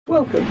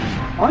Welcome,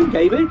 I'm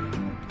David.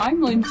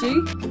 I'm Lindsay.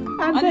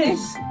 And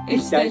this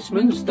is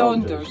Desmonds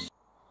Donders.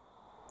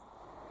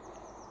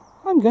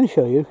 I'm going to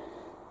show you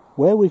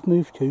where we've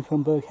moved to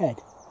from Birkhead.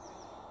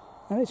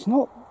 And it's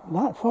not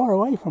that far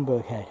away from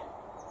Birkhead.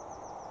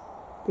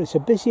 But it's a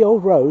busy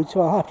old road,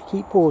 so I'll have to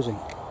keep pausing.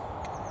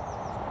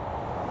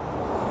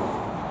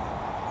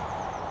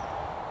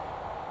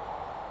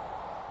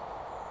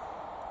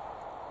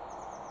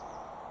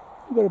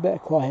 We've got a bit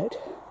of quiet.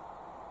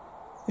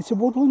 It's a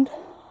woodland.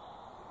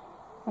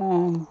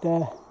 And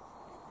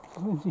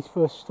Lindsay's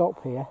first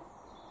stop here,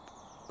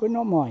 but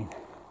not mine.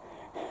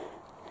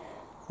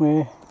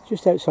 We're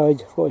just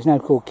outside what is now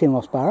called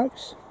Kinloss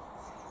Barracks.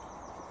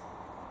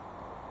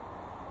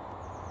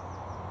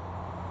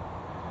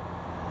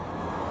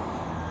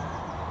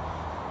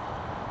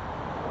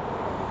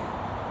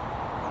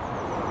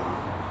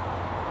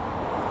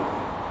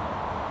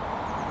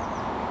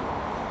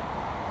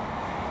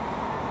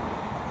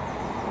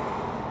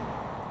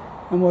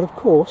 And what of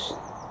course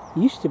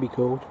used to be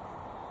called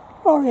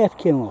RAF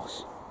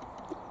Kinloss.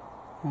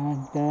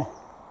 And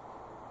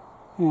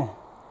yeah,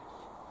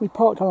 we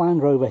parked a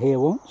Land Rover here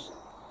once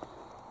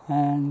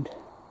and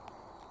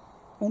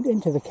went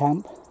into the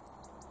camp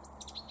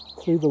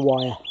through the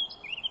wire.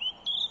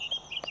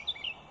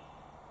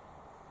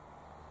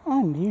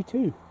 And you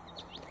too,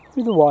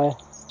 through the wire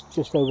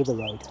just over the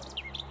road.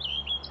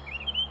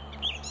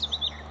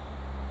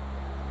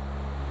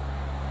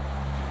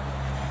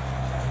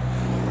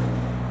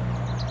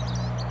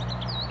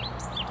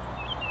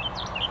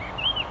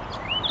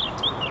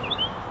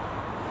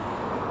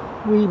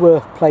 We were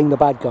playing the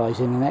bad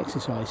guys in an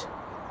exercise,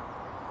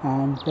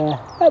 and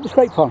that was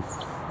great fun.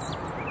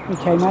 We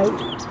came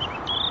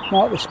out,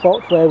 marked the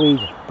spot where we'd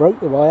broke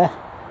the wire,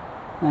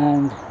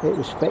 and it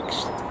was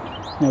fixed,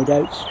 no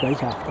doubt,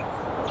 straight after.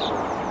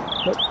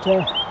 But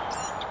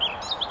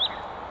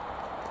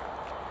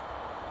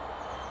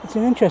it's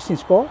an interesting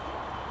spot.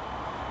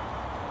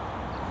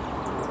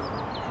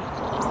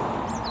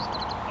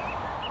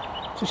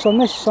 Just on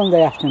this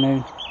Sunday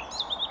afternoon,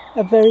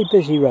 a very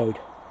busy road.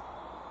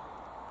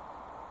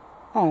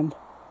 And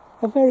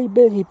a very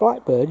busy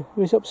blackbird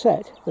who is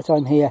upset that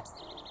I'm here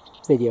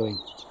videoing.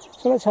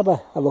 So let's have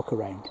a look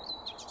around.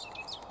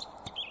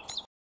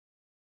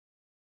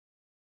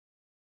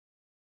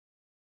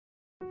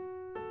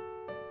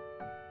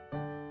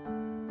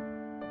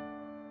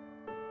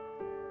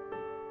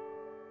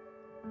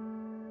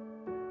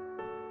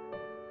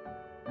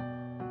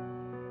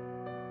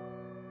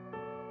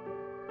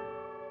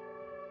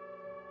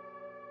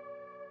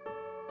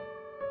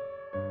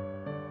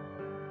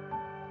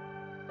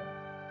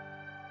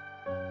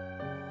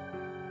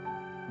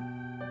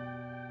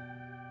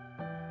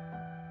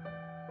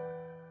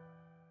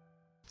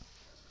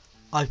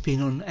 I've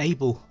been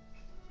unable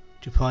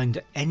to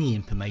find any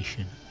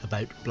information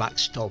about Black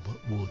Stub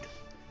Wood.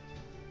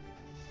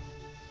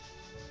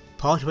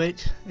 Part of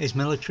it is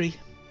military,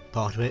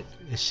 part of it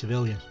is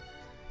civilian.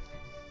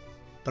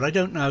 But I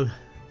don't know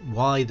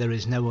why there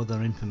is no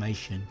other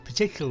information,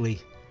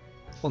 particularly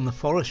on the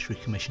Forestry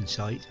Commission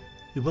site,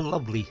 with a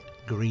lovely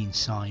green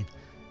sign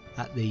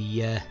at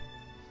the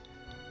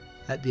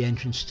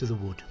entrance to the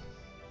wood.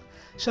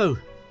 So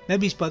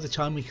maybe by the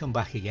time we come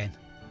back again,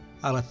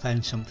 I'll have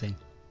found something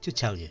to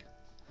tell you.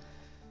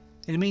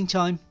 In the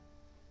meantime,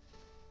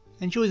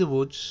 enjoy the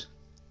woods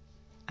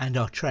and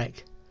our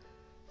trek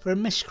for a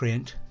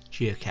miscreant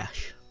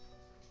geocache.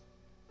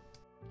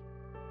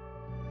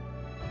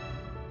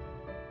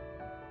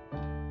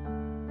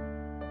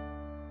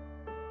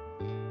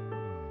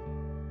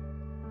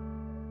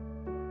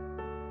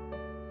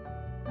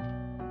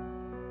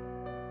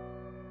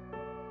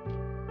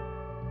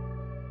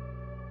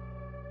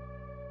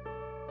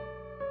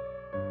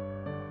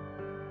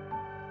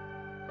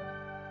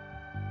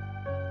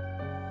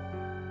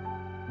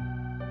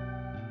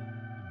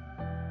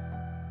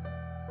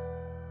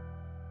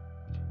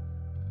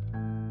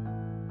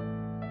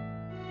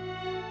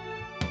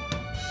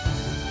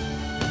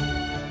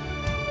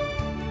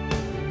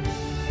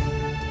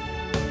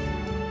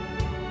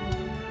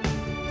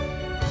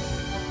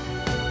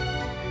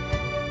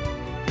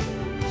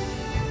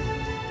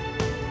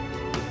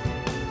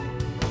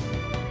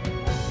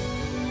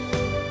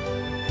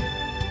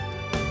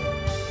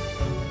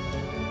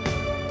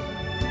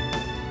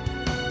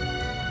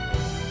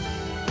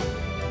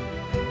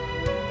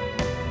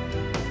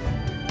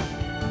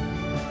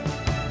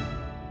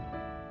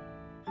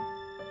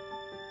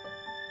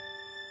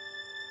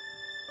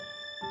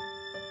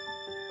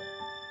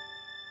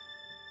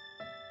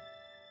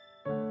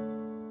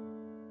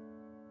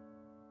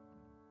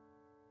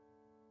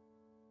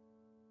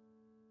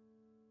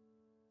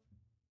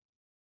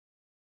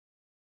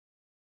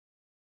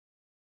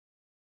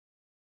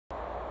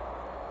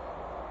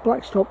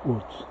 Blackstop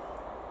Woods.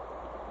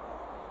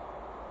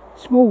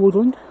 Small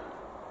woodland,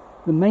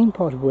 the main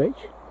part of which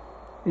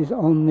is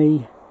on the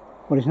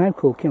what is now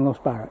called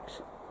Kinloss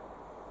Barracks.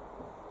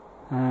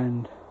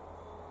 And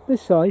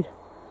this side,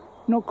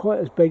 not quite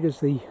as big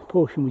as the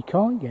portion we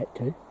can't get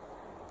to,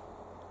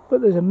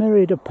 but there's a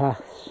myriad of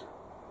paths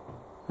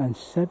and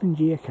 7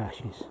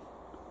 geocaches,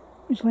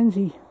 which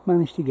Lindsay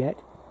managed to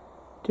get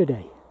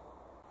today.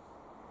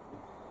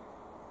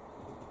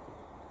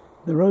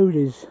 The road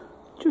is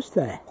just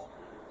there.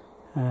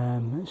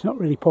 It's not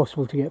really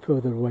possible to get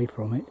further away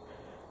from it,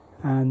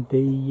 and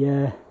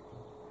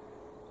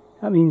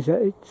that means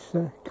that it's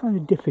kind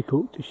of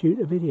difficult to shoot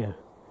a video.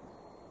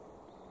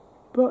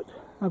 But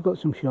I've got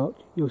some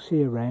shots. You'll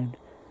see around.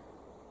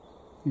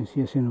 You'll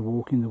see us in a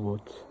walk in the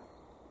woods.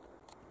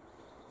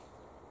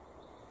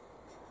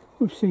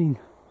 We've seen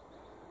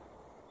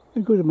a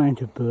good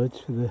amount of birds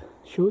for the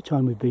short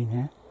time we've been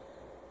here.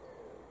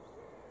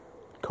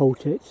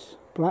 Coal-tits,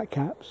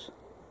 blackcaps,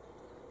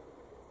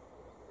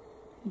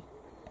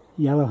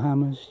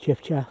 yellowhammers,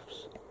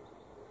 chiffchaffs,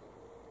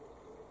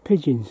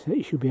 pigeons that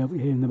you should be able to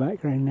hear in the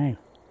background now.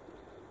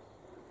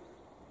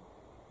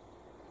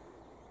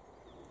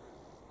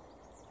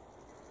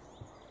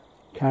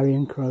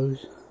 Carrion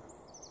crows.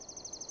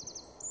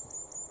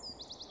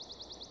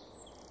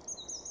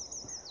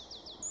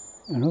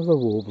 And other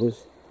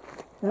warblers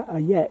that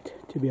are yet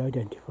to be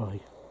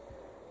identified.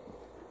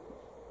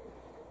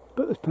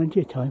 But there's plenty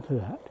of time for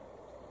that.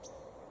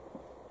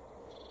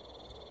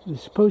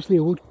 There's supposedly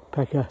a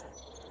woodpecker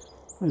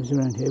lives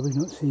around here. We've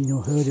not seen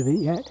or heard of it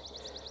yet.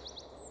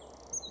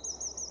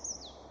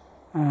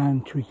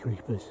 And tree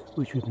creepers,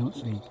 which we've not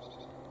seen.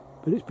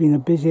 But it's been a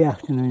busy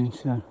afternoon,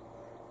 so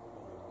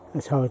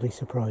that's hardly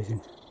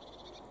surprising.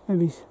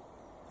 Maybe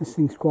as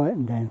things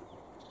quieten down,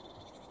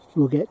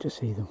 we'll get to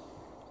see them.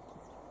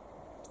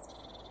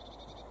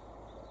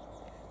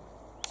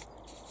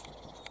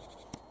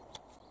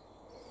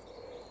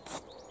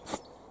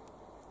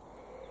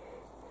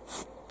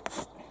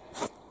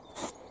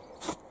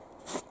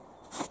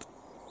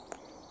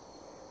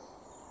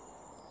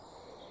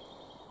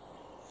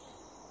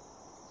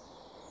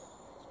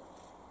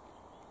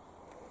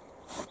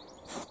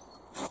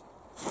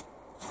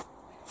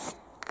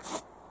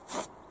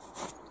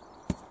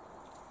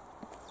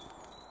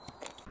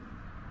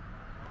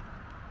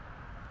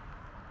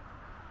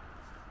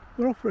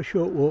 We're off for a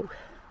short walk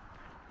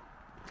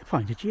to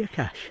find a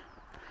geocache.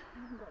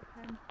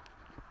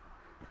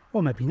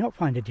 Or maybe not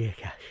find a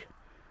geocache.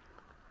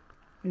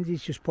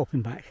 Lindsay's just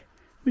popping back.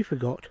 We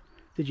forgot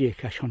the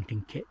geocache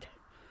hunting kit.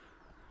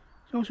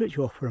 So I'll switch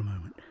you off for a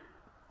moment.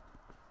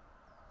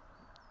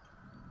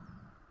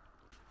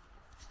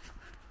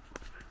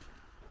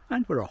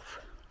 And we're off.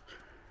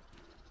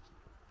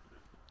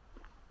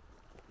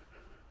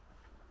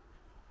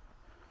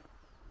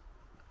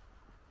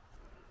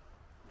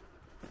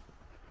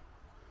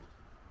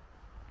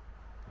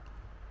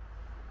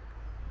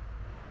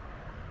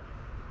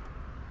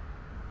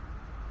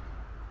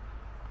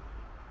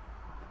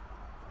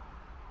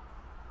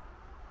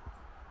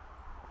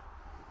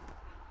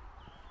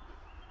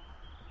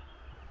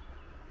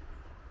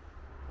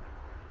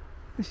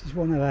 This is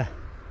one of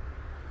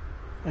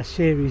a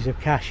series of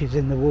caches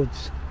in the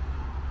woods,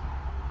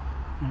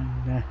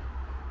 and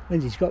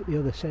Lindsay's got the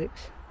other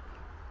 6.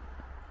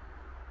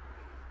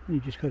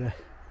 You've just got to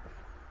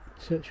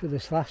search for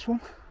this last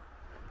one,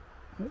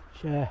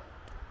 which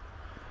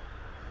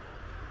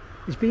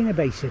is being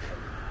evasive.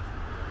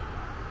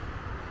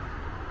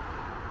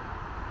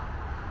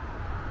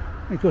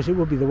 And of course it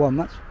will be the one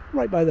that's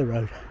right by the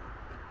road.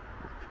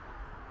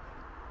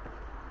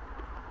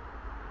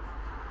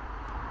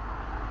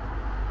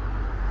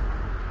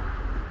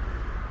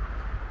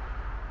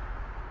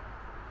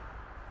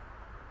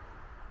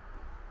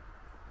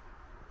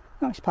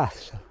 Nice path,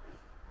 so.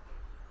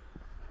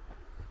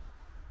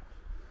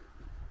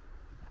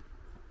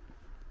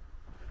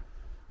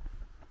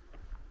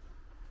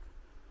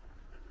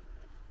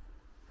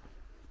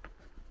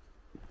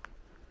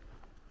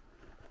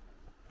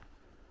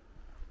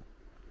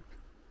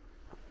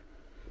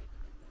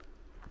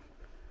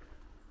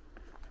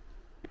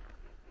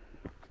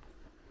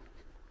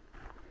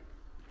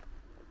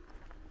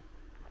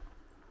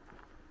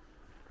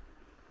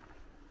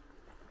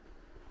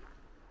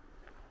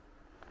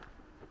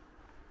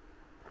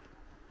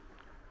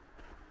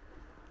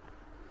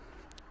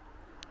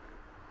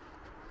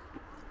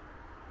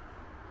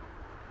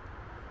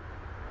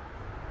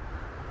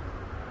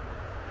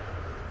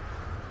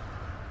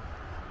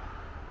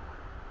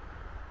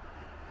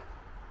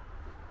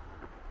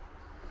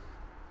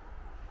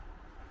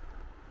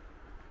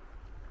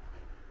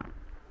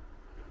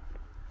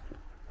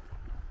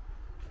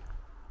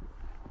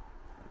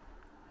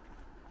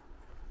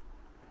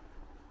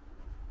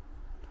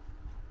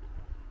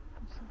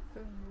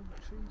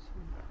 Trees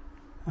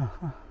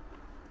here.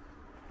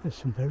 There's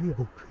some very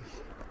old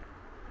trees.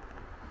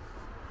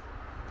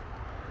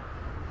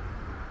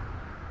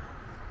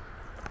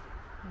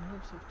 You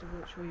also have to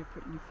watch where you're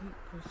putting your feet,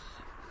 because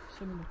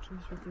some of the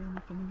trees were growing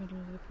up in the middle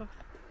of the path,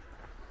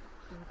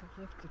 so they've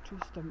left the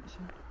tree stumps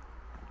in.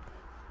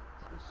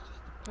 So it's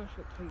just the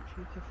perfect height for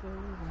you to fall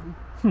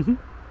over them.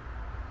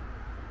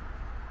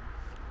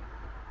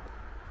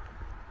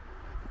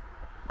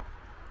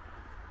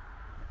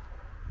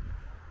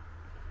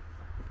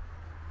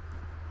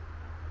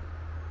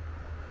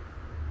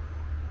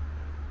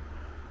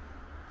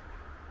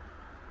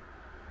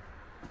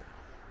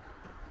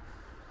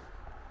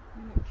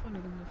 funny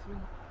in the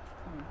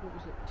what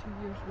was it, 2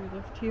 years we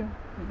lived here,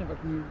 we never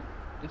knew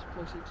this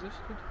place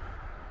existed.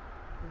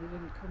 We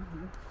didn't come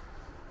here.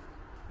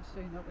 Just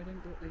saying that we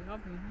didn't go to the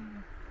Abbey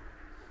either.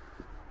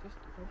 Just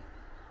to go.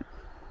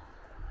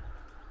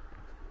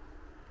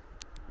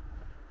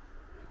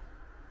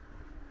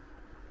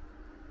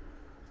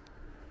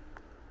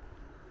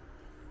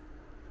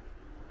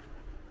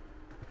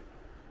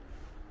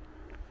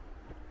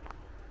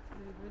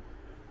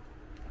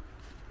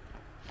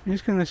 I'm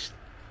just going to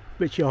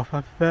switch you off.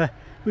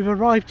 We've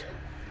arrived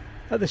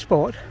at the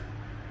spot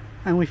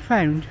and we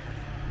found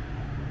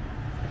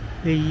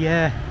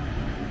the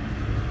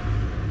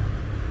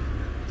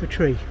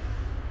tree.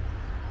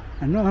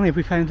 And not only have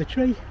we found the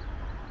tree,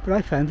 but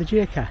I found the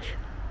geocache.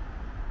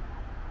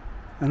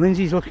 And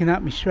Lindsay's looking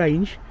at me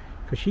strange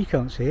because she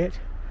can't see it.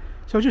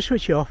 So I'll just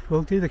switch you off,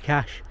 we'll do the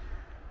cache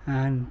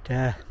and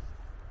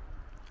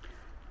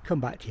come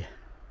back to you.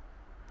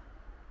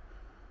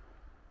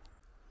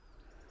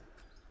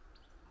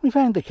 We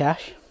found the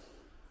cache.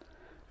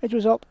 It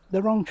was up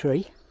the wrong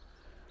tree,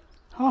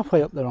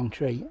 halfway up the wrong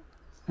tree,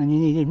 and you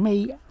needed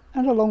me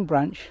and a long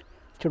branch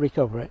to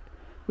recover it.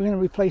 We're going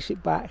to replace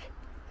it back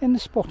in the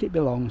spot it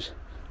belongs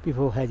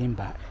before heading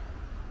back.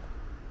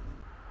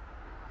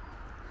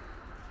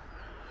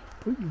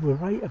 But you were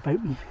right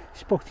about me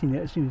spotting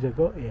it as soon as I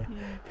got here.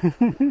 Yeah. Well,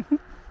 I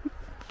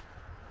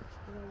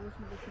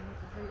wasn't looking at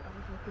the height, I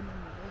was looking on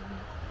the ground.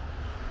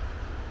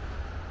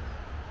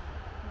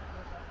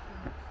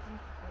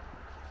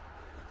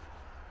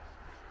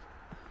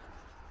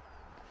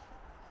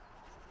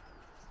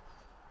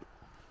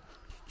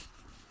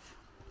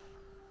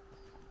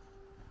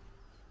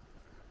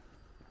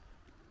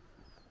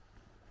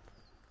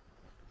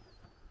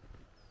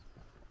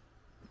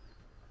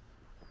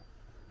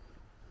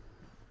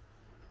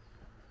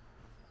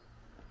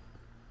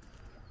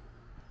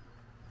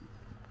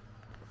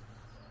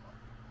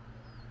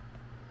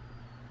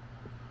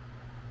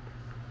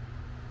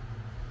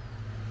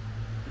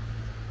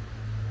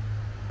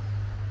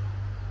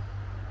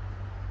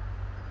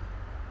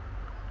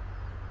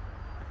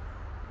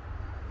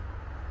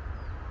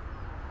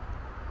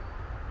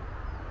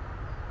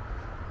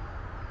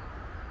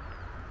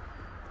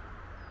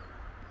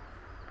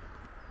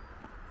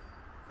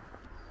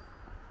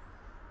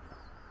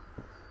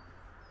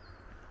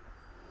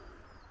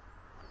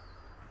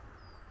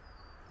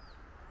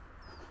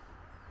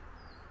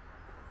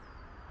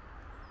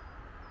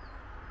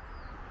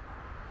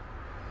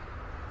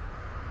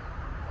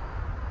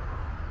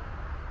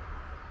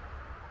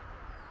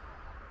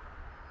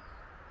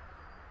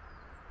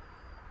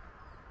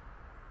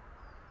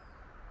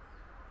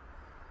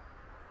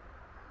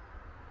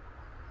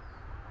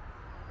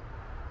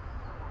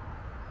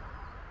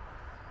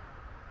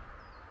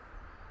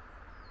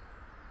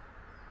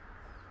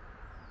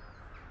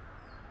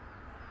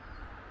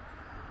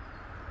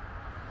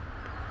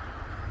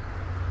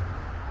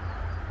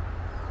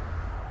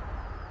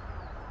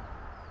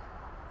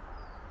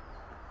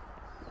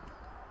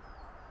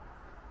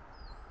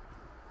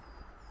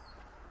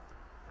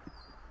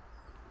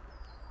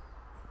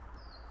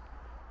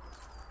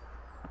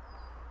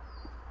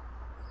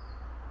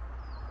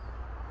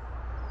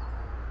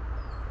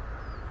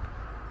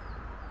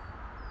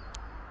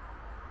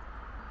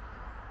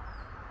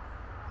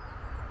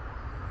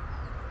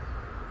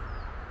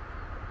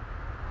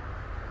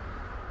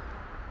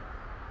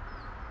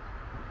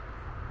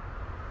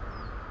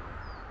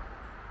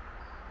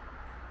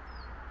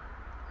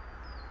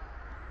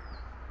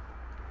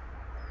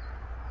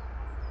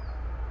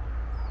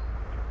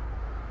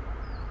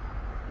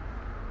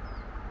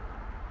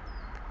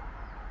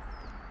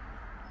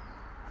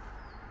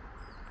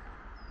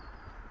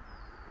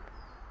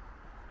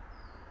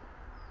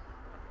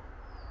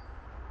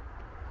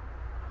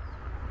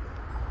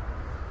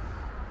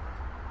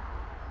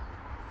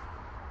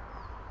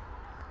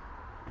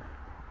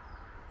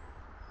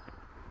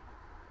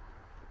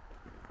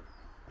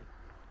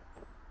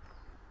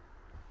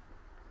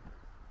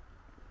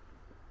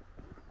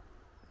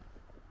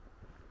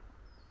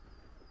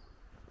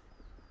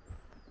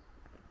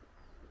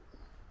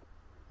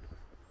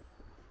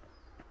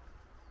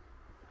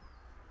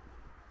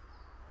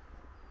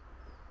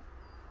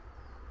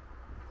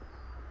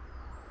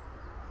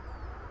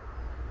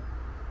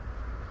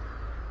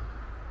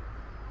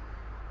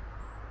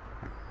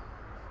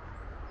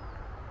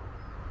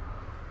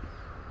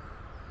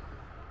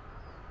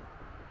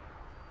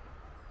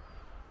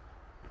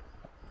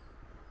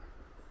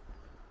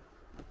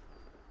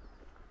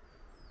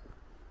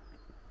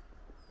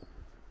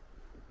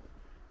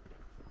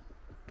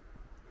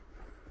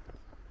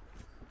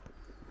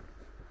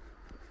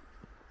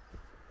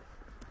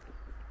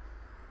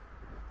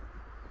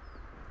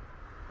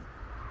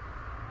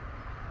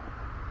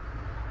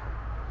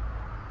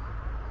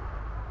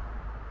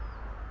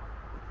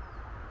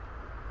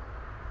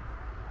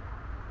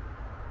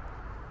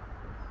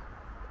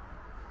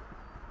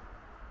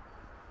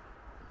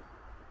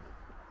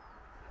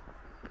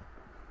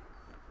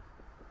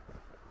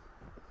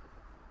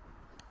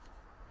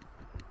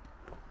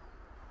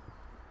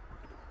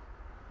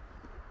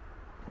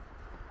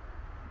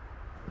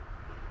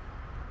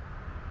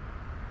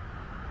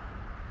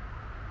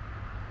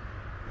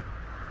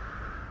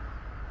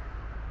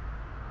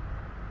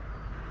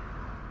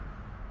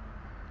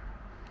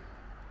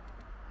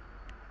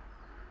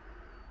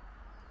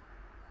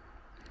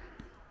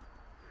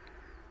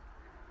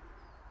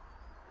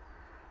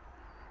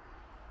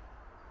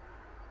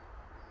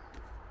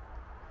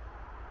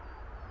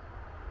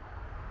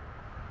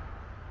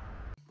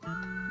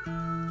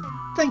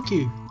 Thank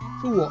you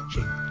for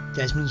watching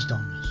Desmonds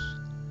Donders.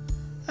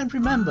 And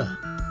remember,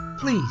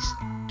 please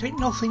take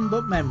nothing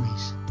but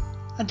memories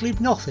and leave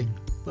nothing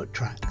but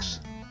tracks.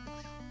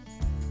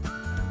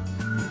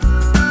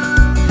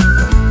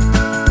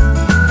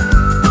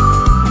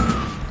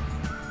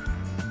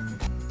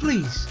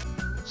 Please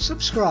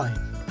subscribe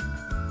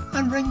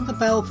and ring the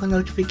bell for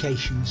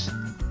notifications,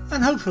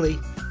 and hopefully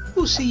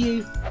we'll see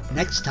you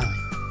next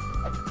time.